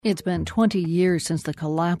It's been 20 years since the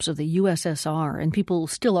collapse of the USSR, and people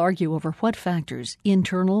still argue over what factors,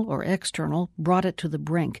 internal or external, brought it to the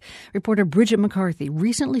brink. Reporter Brigid McCarthy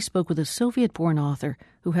recently spoke with a Soviet-born author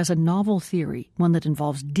who has a novel theory, one that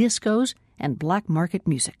involves discos and black market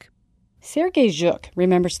music. Sergei Zhuk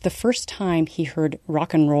remembers the first time he heard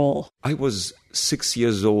rock and roll. I was 6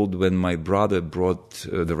 years old when my brother brought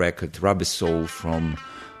the record Rubber Soul from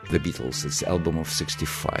the Beatles. It's the album of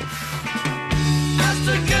 65.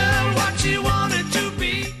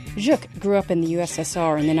 Zhuk grew up in the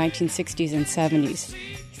USSR in the 1960s and 70s.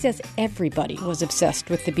 He says everybody was obsessed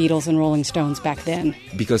with the Beatles and Rolling Stones back then.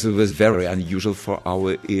 Because it was very unusual for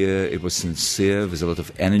our ear. It was sincere, with a lot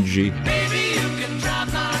of energy. Baby, you can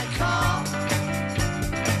drive my car.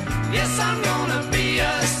 Yes, I'm gonna be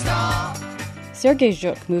a star. Sergei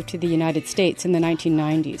Zhuk moved to the United States in the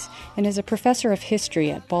 1990s and is a professor of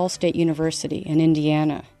history at Ball State University in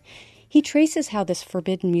Indiana. He traces how this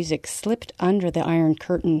forbidden music slipped under the Iron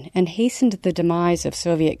Curtain and hastened the demise of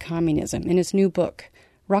Soviet communism in his new book,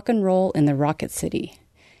 Rock and Roll in the Rocket City.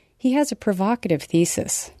 He has a provocative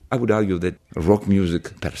thesis. I would argue that rock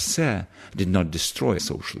music per se did not destroy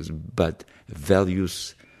socialism, but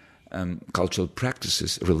values, cultural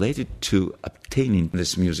practices related to obtaining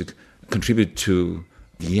this music contribute to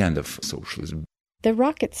the end of socialism. The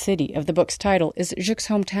Rocket City of the book's title is Zhuk's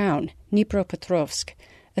hometown, Dniepropetrovsk,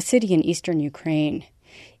 a city in eastern Ukraine.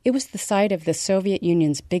 It was the site of the Soviet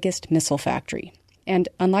Union's biggest missile factory. And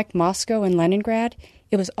unlike Moscow and Leningrad,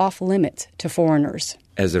 it was off-limits to foreigners.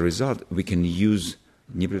 As a result, we can use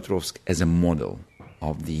Dnipropetrovsk as a model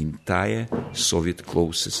of the entire Soviet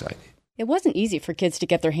closed society. It wasn't easy for kids to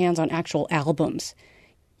get their hands on actual albums.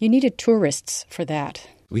 You needed tourists for that.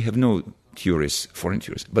 We have no tourists, foreign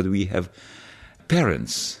tourists, but we have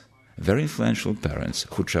parents, very influential parents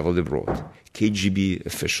who traveled abroad. KGB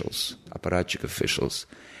officials, apparatchik officials,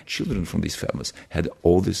 children from these families had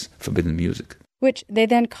all this forbidden music. Which they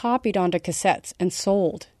then copied onto cassettes and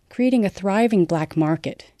sold, creating a thriving black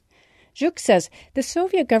market. Zhuk says the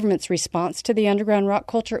Soviet government's response to the underground rock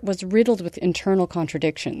culture was riddled with internal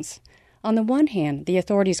contradictions. On the one hand, the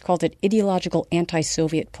authorities called it ideological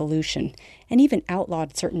anti-Soviet pollution and even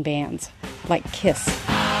outlawed certain bands, like Kiss.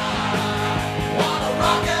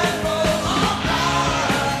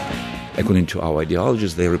 According to our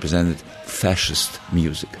ideologies, they represented fascist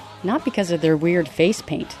music. Not because of their weird face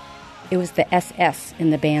paint. It was the SS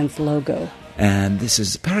in the band's logo. And this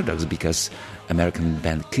is a paradox because American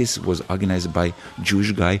band Kiss was organized by a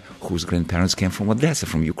Jewish guy whose grandparents came from Odessa,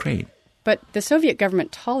 from Ukraine. But the Soviet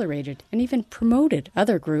government tolerated and even promoted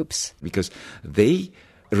other groups. Because they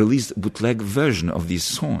released a bootleg version of these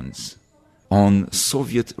songs on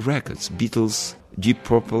Soviet records. Beatles, Deep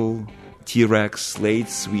Purple, T-Rex, Slade,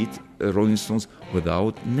 Sweet, Rolling Stones,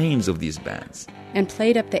 without names of these bands. And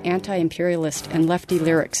played up the anti-imperialist and lefty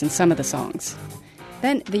lyrics in some of the songs.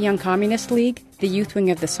 Then the Young Communist League, the youth wing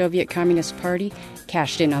of the Soviet Communist Party,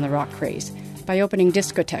 cashed in on the rock craze by opening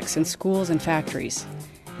discotheques in schools and factories.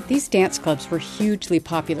 These dance clubs were hugely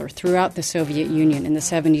popular throughout the Soviet Union in the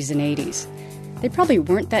 70s and 80s. They probably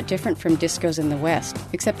weren't that different from discos in the West,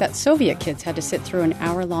 except that Soviet kids had to sit through an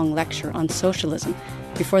hour-long lecture on socialism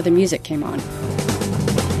before the music came on.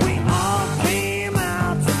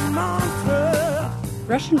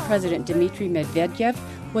 Russian President Dmitry Medvedev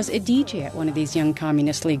was a DJ at one of these Young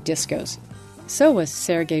Communist League discos. So was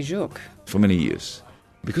Sergei Zhuk. For many years.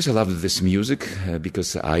 Because I loved this music,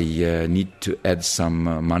 because I need to add some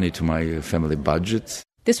money to my family budget.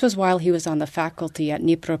 This was while he was on the faculty at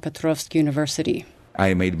Dnipropetrovsk University.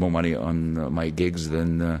 I made more money on my gigs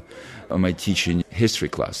than on my teaching history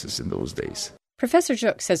classes in those days. Professor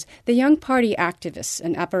Zhuk says the young party activists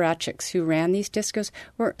and apparatchiks who ran these discos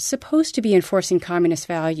were supposed to be enforcing communist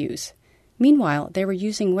values. Meanwhile, they were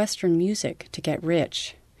using Western music to get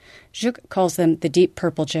rich. Zhuk calls them the Deep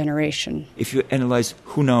Purple generation. If you analyze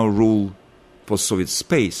who now rule post-Soviet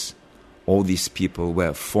space, all these people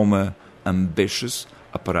were former ambitious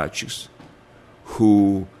apparatchiks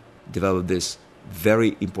who developed this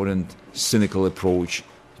very important cynical approach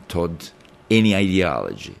toward any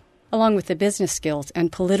ideology. Along with the business skills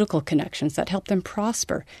and political connections that helped them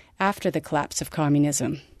prosper after the collapse of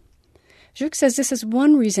communism. Zhuk says this is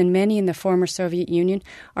one reason many in the former Soviet Union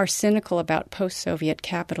are cynical about post-Soviet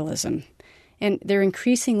capitalism, and they're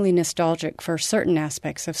increasingly nostalgic for certain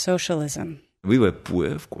aspects of socialism. We were poor,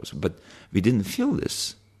 of course, but we didn't feel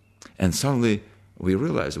this. And suddenly we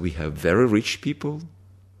realized we have very rich people,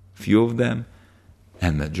 few of them,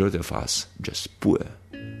 and majority of us just poor,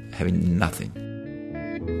 having nothing.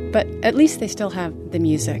 But at least they still have the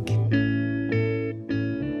music.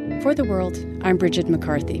 For The World, I'm Brigid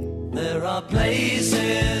McCarthy. There are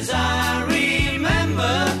places I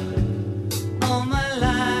remember all my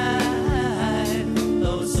life,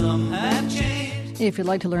 though some have changed. If you'd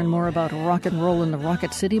like to learn more about rock and roll in the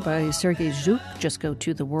Rocket City by Sergei Zhuk, just go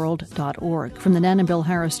to theworld.org. From the Nan and Bill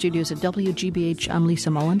Harris studios at WGBH, I'm Lisa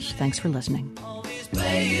Mullins. Thanks for listening. All these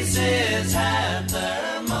places have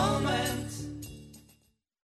their moments.